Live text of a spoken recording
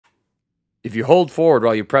If you hold forward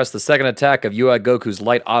while you press the second attack of UI Goku's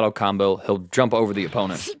light auto combo, he'll jump over the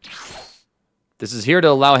opponent. This is here to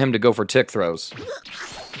allow him to go for tick throws.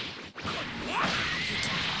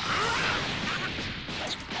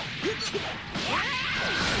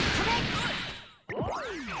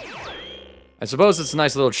 I suppose it's a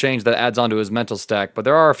nice little change that adds onto his mental stack, but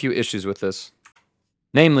there are a few issues with this.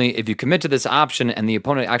 Namely, if you commit to this option and the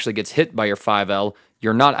opponent actually gets hit by your 5L,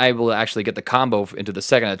 you're not able to actually get the combo into the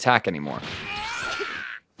second attack anymore.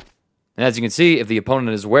 And as you can see, if the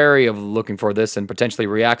opponent is wary of looking for this and potentially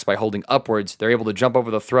reacts by holding upwards, they're able to jump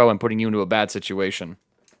over the throw and putting you into a bad situation.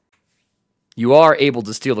 You are able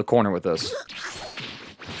to steal the corner with this.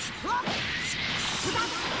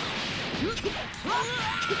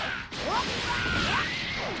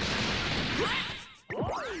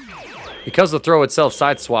 Because the throw itself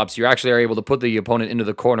side swaps, you actually are able to put the opponent into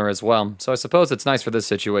the corner as well, so I suppose it's nice for this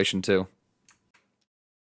situation too.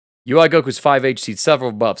 UI Goku's 5H sees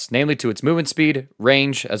several buffs, namely to its movement speed,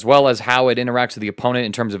 range, as well as how it interacts with the opponent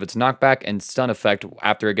in terms of its knockback and stun effect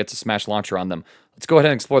after it gets a smash launcher on them. Let's go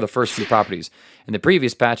ahead and explore the first few properties. In the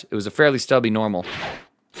previous patch, it was a fairly stubby normal.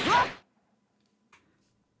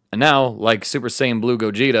 And now, like Super Saiyan Blue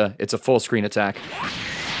Gogeta, it's a full screen attack.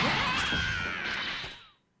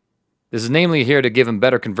 This is namely here to give him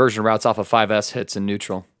better conversion routes off of 5S hits in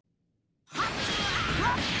neutral.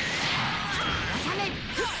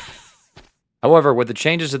 However, with the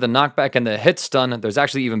changes to the knockback and the hit stun, there's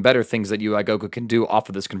actually even better things that UI Goku can do off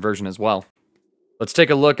of this conversion as well. Let's take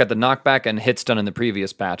a look at the knockback and hit stun in the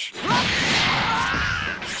previous patch.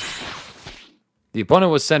 The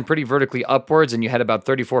opponent was sent pretty vertically upwards and you had about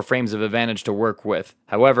 34 frames of advantage to work with.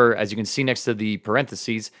 However, as you can see next to the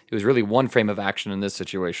parentheses, it was really 1 frame of action in this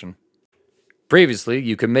situation. Previously,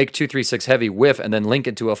 you could make 236 heavy whiff and then link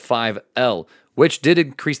it to a 5L, which did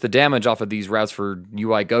increase the damage off of these routes for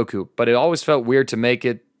UI Goku, but it always felt weird to make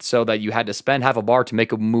it so that you had to spend half a bar to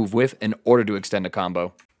make a move whiff in order to extend a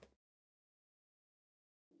combo.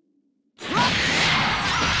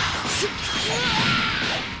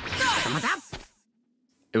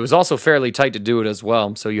 It was also fairly tight to do it as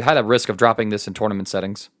well, so you had a risk of dropping this in tournament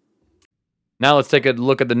settings. Now let's take a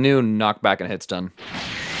look at the new knockback and hit stun.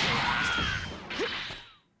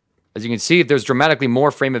 As you can see, there's dramatically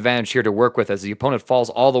more frame advantage here to work with as the opponent falls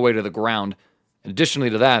all the way to the ground. Additionally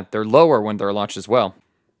to that, they're lower when they're launched as well.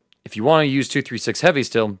 If you want to use 236 heavy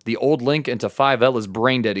still, the old link into 5L is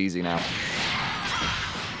brain dead easy now.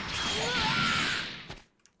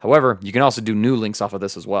 However, you can also do new links off of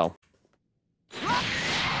this as well.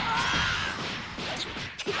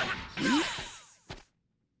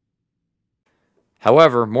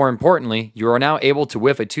 However, more importantly, you are now able to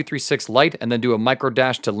whiff a 236 light and then do a micro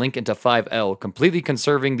dash to link into 5L, completely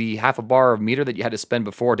conserving the half a bar of meter that you had to spend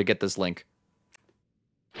before to get this link.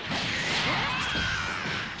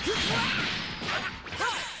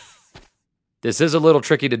 This is a little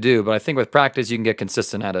tricky to do, but I think with practice you can get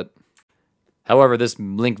consistent at it. However, this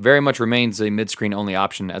link very much remains a mid-screen only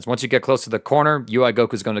option, as once you get close to the corner, UI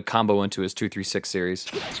Goku is going to combo into his 236 series.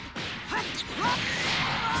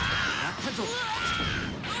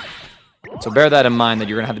 So bear that in mind that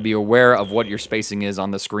you're going to have to be aware of what your spacing is on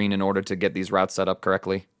the screen in order to get these routes set up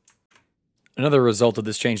correctly. Another result of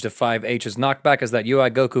this change to 5H's knockback is that UI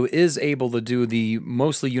Goku is able to do the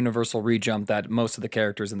mostly universal rejump that most of the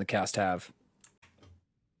characters in the cast have.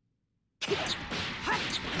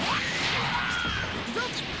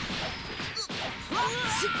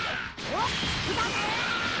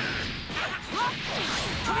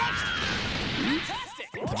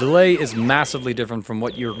 The delay is massively different from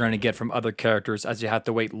what you're going to get from other characters, as you have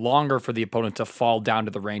to wait longer for the opponent to fall down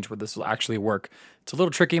to the range where this will actually work. It's a little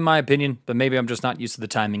tricky in my opinion, but maybe I'm just not used to the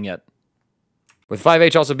timing yet. With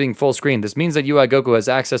 5H also being full screen, this means that UI Goku has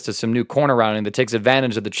access to some new corner routing that takes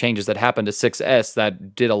advantage of the changes that happened to 6S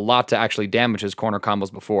that did a lot to actually damage his corner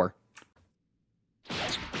combos before.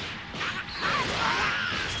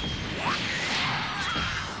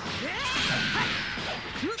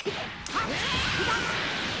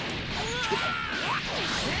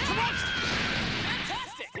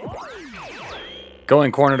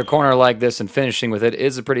 Going corner to corner like this and finishing with it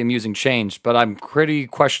is a pretty amusing change, but I'm pretty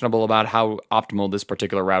questionable about how optimal this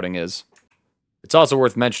particular routing is. It's also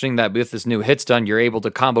worth mentioning that with this new hit stun, you're able to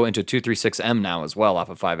combo into 236M now as well off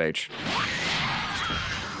of 5H.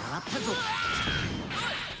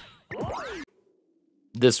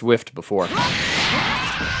 This whiffed before.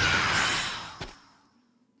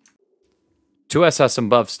 2S has some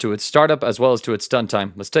buffs to its startup as well as to its stun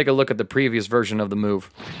time. Let's take a look at the previous version of the move.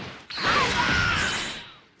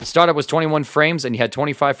 The startup was 21 frames, and you had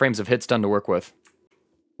 25 frames of hit stun to work with.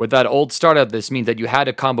 With that old startup, this means that you had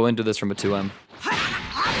to combo into this from a 2M.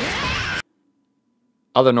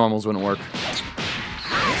 Other normals wouldn't work.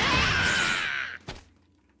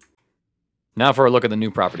 Now for a look at the new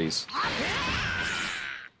properties.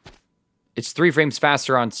 It's 3 frames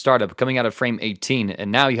faster on startup, coming out of frame 18,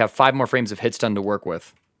 and now you have 5 more frames of hit stun to work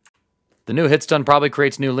with. The new hit stun probably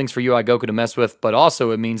creates new links for UI Goku to mess with, but also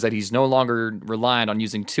it means that he's no longer reliant on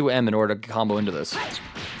using 2M in order to combo into this.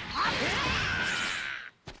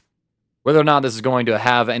 Whether or not this is going to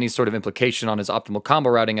have any sort of implication on his optimal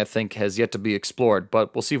combo routing, I think, has yet to be explored,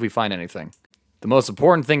 but we'll see if we find anything. The most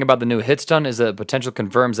important thing about the new hit stun is that it potential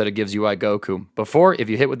confirms that it gives UI Goku. Before, if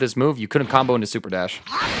you hit with this move, you couldn't combo into Super Dash.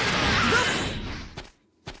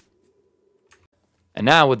 And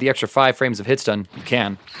now, with the extra 5 frames of hit stun, you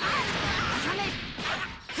can.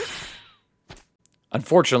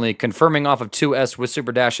 Unfortunately, confirming off of 2S with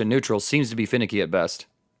Super Dash and neutral seems to be finicky at best.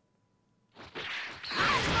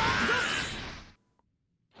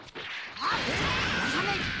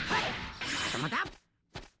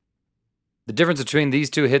 The difference between these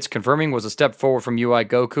 2 hits confirming was a step forward from UI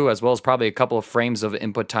Goku, as well as probably a couple of frames of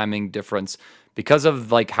input timing difference. Because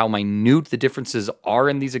of how minute the differences are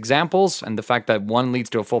in these examples, and the fact that one leads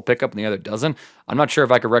to a full pickup and the other doesn't, I'm not sure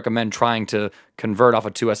if I could recommend trying to convert off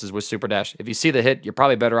of 2S's with Super Dash. If you see the hit, you're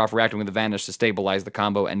probably better off reacting with the Vanish to stabilize the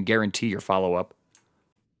combo and guarantee your follow-up.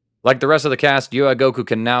 Like the rest of the cast, UI Goku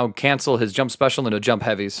can now cancel his jump special into jump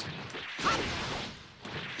heavies.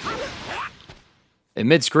 In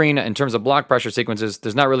mid-screen, in terms of block pressure sequences,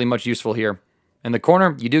 there's not really much useful here. In the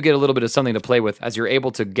corner, you do get a little bit of something to play with, as you're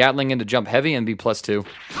able to Gatling into jump heavy and be +2.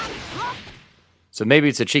 So maybe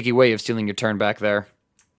it's a cheeky way of stealing your turn back there.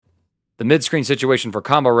 The mid-screen situation for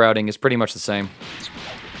combo routing is pretty much the same.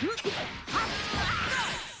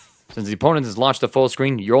 Since the opponent has launched a full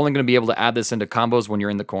screen, you're only going to be able to add this into combos when you're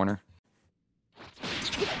in the corner.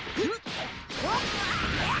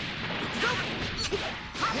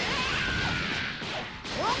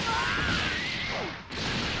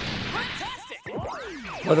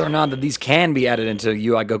 Whether or not that these can be added into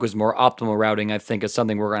UI Goku's more optimal routing, I think is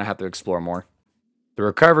something we're going to have to explore more. The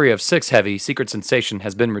recovery of 6 heavy, Secret Sensation,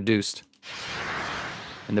 has been reduced.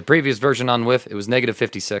 In the previous version on Whiff, it was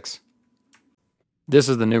 -56. This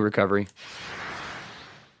is the new recovery.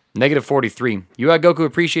 -43. UI Goku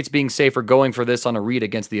appreciates being safer going for this on a read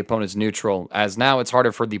against the opponent's neutral, as now it's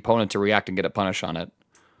harder for the opponent to react and get a punish on it.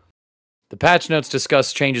 The patch notes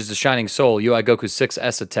discuss changes to Shining Soul, UI Goku's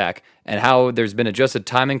 6S attack, and how there's been adjusted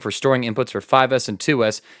timing for storing inputs for 5S and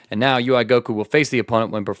 2S, and now UI Goku will face the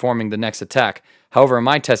opponent when performing the next attack. However, in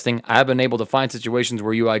my testing, I have been able to find situations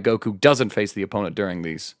where UI Goku doesn't face the opponent during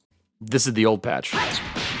these. This is the old patch.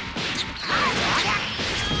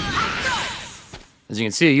 As you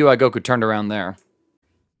can see, UI Goku turned around there.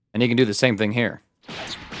 And he can do the same thing here.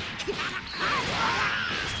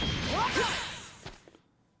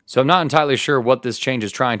 So I'm not entirely sure what this change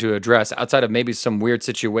is trying to address, outside of maybe some weird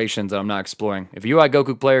situations that I'm not exploring. If a UI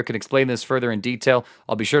Goku player can explain this further in detail,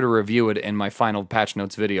 I'll be sure to review it in my final patch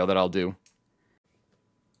notes video that I'll do.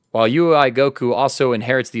 While UI Goku also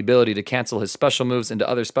inherits the ability to cancel his special moves into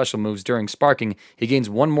other special moves during sparking, he gains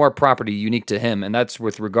one more property unique to him, and that's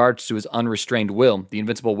with regards to his Unrestrained Will, the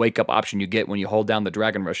invincible wake-up option you get when you hold down the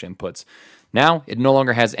Dragon Rush inputs. Now, it no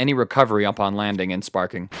longer has any recovery upon landing and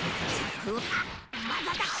sparking.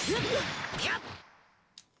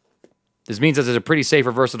 This means that there's a pretty safe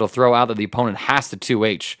or versatile throw out that the opponent has to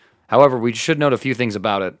 2H. However, we should note a few things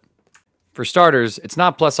about it. For starters, it's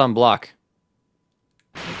not plus on block.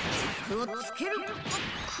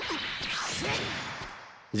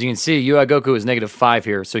 As you can see, UI Goku is -5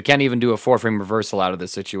 here, so he can't even do a 4-frame reversal out of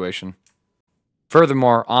this situation.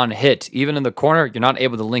 Furthermore, on hit, even in the corner, you're not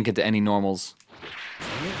able to link it to any normals.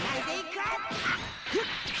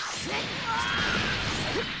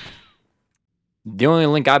 The only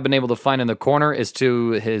link I've been able to find in the corner is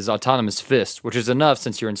to his autonomous fist, which is enough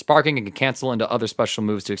since you're in sparking and can cancel into other special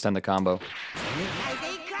moves to extend the combo.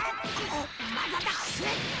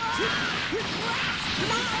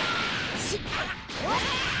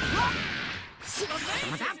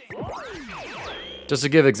 Just to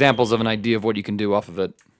give examples of an idea of what you can do off of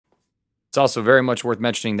it. It's also very much worth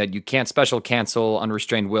mentioning that you can't special cancel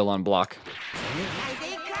Unrestrained Will on block.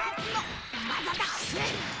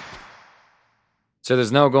 So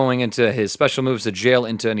there's no going into his special moves to jail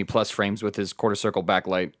into any plus frames with his quarter circle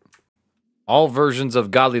backlight. All versions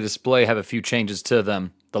of Godly Display have a few changes to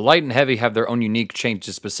them. The light and heavy have their own unique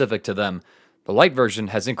changes specific to them. The light version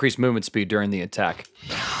has increased movement speed during the attack.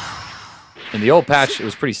 In the old patch, it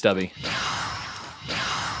was pretty stubby.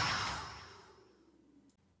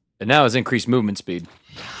 It now has increased movement speed.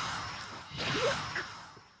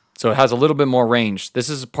 So it has a little bit more range. This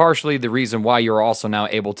is partially the reason why you're also now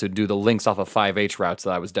able to do the links off of 5H routes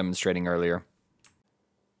that I was demonstrating earlier.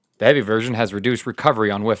 The heavy version has reduced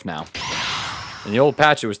recovery on whiff now. In the old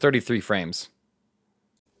patch, it was 33 frames.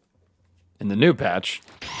 In the new patch,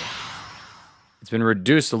 it's been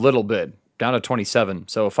reduced a little bit, down to 27,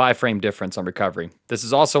 so a 5-frame difference on recovery. This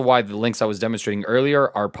is also why the links I was demonstrating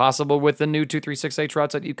earlier are possible with the new 236H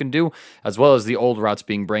routes that you can do, as well as the old routes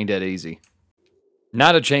being brain dead easy.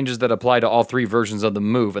 Now to changes that apply to all 3 versions of the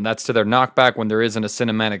move, and that's to their knockback when there isn't a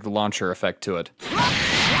cinematic launcher effect to it.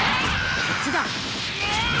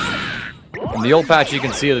 In the old patch, you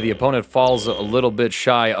can see that the opponent falls a little bit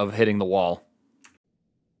shy of hitting the wall.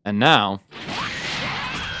 And now,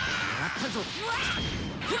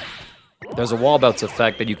 there's a wall bounce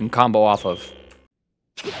effect that you can combo off of.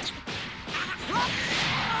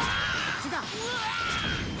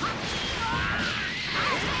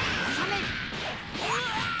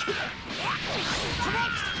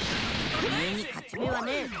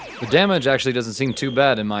 The damage actually doesn't seem too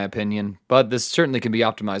bad in my opinion, but this certainly can be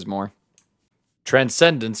optimized more.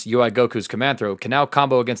 Transcendance, UI Goku's command throw, can now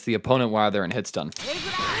combo against the opponent while they're in hit stun.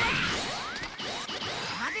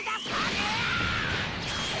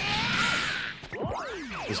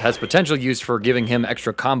 This has potential use for giving him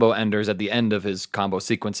extra combo enders at the end of his combo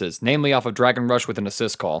sequences, namely off of Dragon Rush with an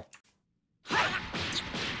assist call.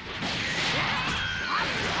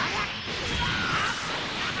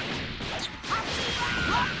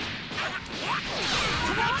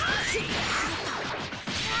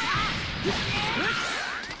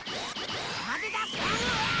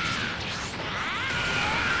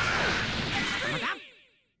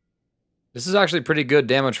 This is actually pretty good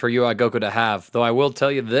damage for UI Goku to have, though I will tell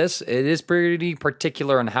you this, it is pretty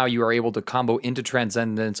particular on how you are able to combo into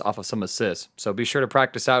Transcendance off of some assists, so be sure to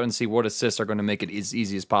practice out and see what assists are going to make it as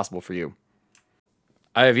easy as possible for you.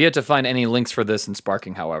 I have yet to find any links for this in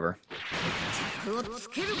Sparking, however.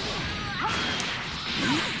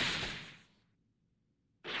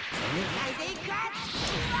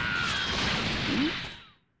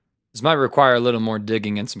 This might require a little more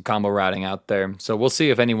digging and some combo routing out there, so we'll see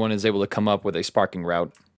if anyone is able to come up with a Sparking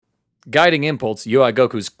route. Guiding Impulse, UI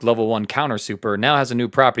Goku's level 1 counter super, now has a new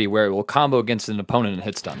property where it will combo against an opponent and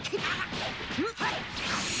hit stun.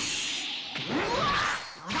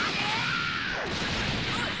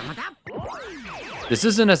 This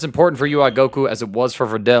isn't as important for UI Goku as it was for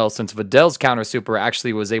Videl, since Videl's counter super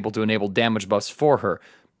actually was able to enable damage buffs for her.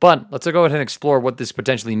 But let's go ahead and explore what this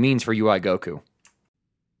potentially means for UI Goku.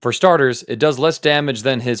 For starters, it does less damage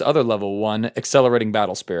than his other level 1, Accelerating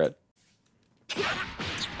Battle Spirit.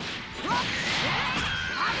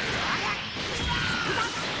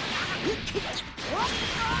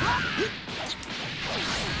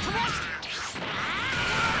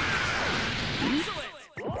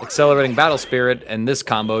 Accelerating Battle Spirit and this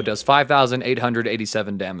combo does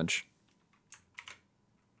 5,887 damage.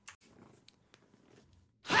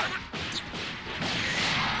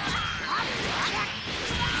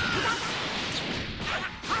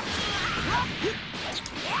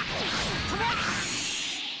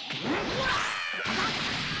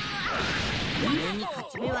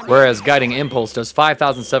 Whereas Guiding Impulse does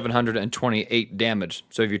 5,728 damage.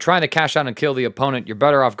 So if you're trying to cash out and kill the opponent, you're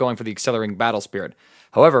better off going for the Accelerating Battle Spirit.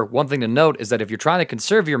 However, one thing to note is that if you're trying to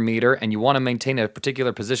conserve your meter and you want to maintain a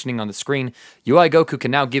particular positioning on the screen, UI Goku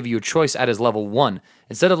can now give you a choice at his level 1.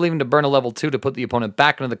 Instead of leaving to burn a level 2 to put the opponent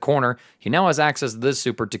back into the corner, he now has access to this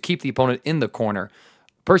super to keep the opponent in the corner.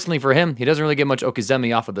 Personally for him, he doesn't really get much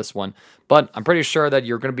Okizeme off of this one, but I'm pretty sure that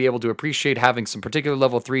you're going to be able to appreciate having some particular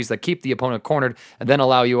level 3s that keep the opponent cornered and then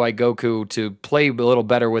allow UI Goku to play a little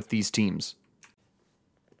better with these teams.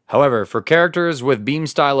 However, for characters with beam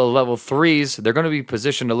style of level 3s, they're going to be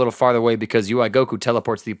positioned a little farther away because UI Goku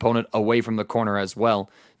teleports the opponent away from the corner as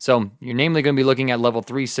well. So you're namely going to be looking at level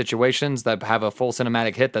 3 situations that have a full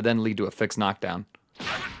cinematic hit that then lead to a fixed knockdown.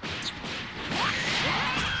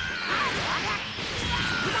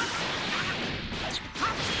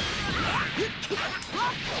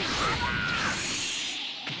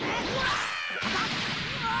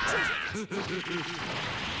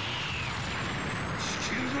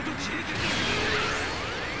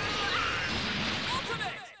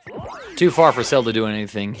 Too far for Cell to do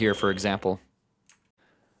anything here, for example.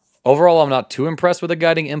 Overall, I'm not too impressed with the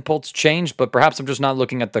Guiding Impulse change, but perhaps I'm just not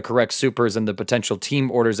looking at the correct supers and the potential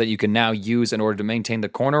team orders that you can now use in order to maintain the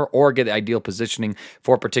corner or get the ideal positioning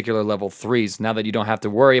for particular level 3s, now that you don't have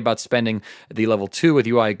to worry about spending the level 2 with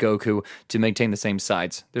UI Goku to maintain the same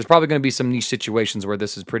sides. There's probably going to be some niche situations where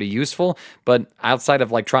this is pretty useful, but outside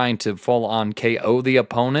of like trying to full on KO the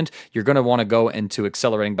opponent, you're going to want to go into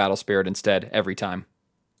Accelerating Battle Spirit instead every time.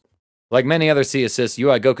 Like many other C assists,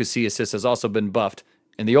 UI Goku's C assist has also been buffed.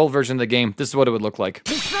 In the old version of the game, this is what it would look like.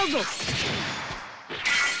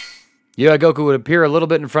 UI Goku would appear a little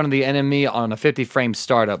bit in front of the enemy on a 50-frame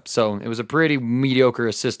startup, so it was a pretty mediocre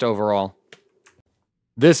assist overall.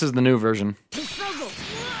 This is the new version.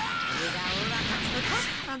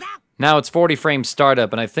 Now it's 40 frame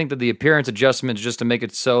startup, and I think that the appearance adjustment is just to make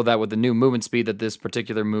it so that with the new movement speed that this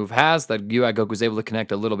particular move has, that UI Goku is able to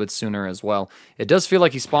connect a little bit sooner as well. It does feel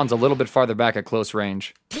like he spawns a little bit farther back at close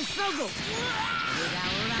range.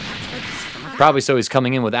 Probably so he's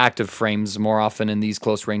coming in with active frames more often in these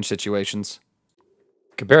close range situations.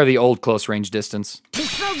 Compare the old close range distance.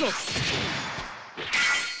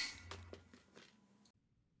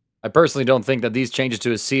 I personally don't think that these changes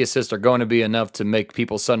to his C assist are going to be enough to make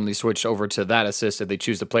people suddenly switch over to that assist if they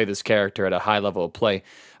choose to play this character at a high level of play.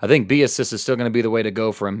 I think B assist is still going to be the way to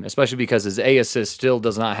go for him, especially because his A assist still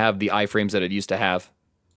does not have the iframes that it used to have.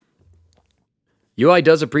 UI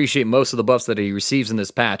does appreciate most of the buffs that he receives in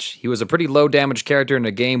this patch. He was a pretty low damage character in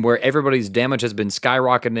a game where everybody's damage has been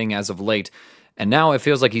skyrocketing as of late. And now it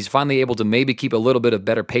feels like he's finally able to maybe keep a little bit of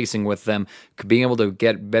better pacing with them, being able to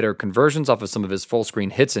get better conversions off of some of his full screen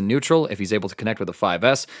hits in neutral if he's able to connect with a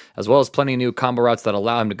 5S, as well as plenty of new combo routes that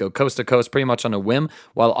allow him to go coast to coast pretty much on a whim,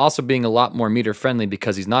 while also being a lot more meter friendly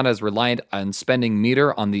because he's not as reliant on spending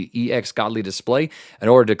meter on the EX Godly display in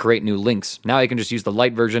order to create new links. Now he can just use the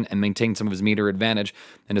light version and maintain some of his meter advantage,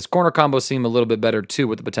 and his corner combos seem a little bit better too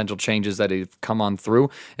with the potential changes that have come on through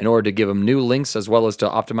in order to give him new links as well as to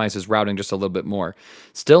optimize his routing just a little bit more.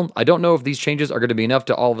 Still, I don't know if these changes are going to be enough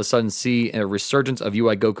to all of a sudden see a resurgence of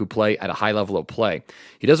UI Goku play at a high level of play.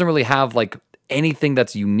 He doesn't really have like anything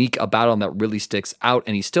that's unique about him that really sticks out,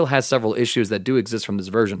 and he still has several issues that do exist from this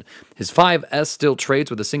version. His 5S still trades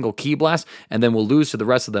with a single ki blast and then will lose to the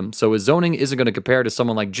rest of them, so his zoning isn't going to compare to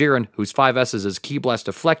someone like Jiren, whose 5S is his ki blast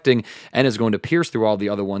deflecting and is going to pierce through all the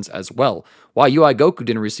other ones as well. Why UI Goku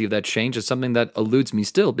didn't receive that change is something that eludes me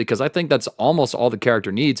still, because I think that's almost all the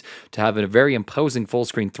character needs to have a very imposing full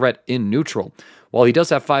screen threat in neutral. While he does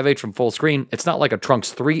have 5H from full screen, it's not like a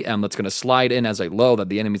Trunks 3M that's going to slide in as a low that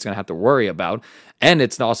the enemy's going to have to worry about. And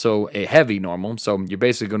it's also a heavy normal, so you're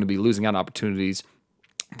basically going to be losing out opportunities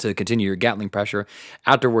to continue your Gatling pressure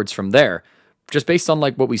afterwards from there. Just based on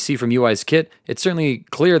like what we see from UI's kit, it's certainly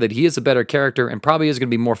clear that he is a better character and probably is going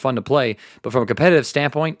to be more fun to play. But from a competitive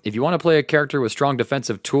standpoint, if you want to play a character with strong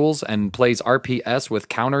defensive tools and plays RPS with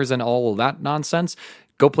counters and all of that nonsense,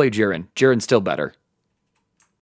 go play Jiren. Jiren's still better.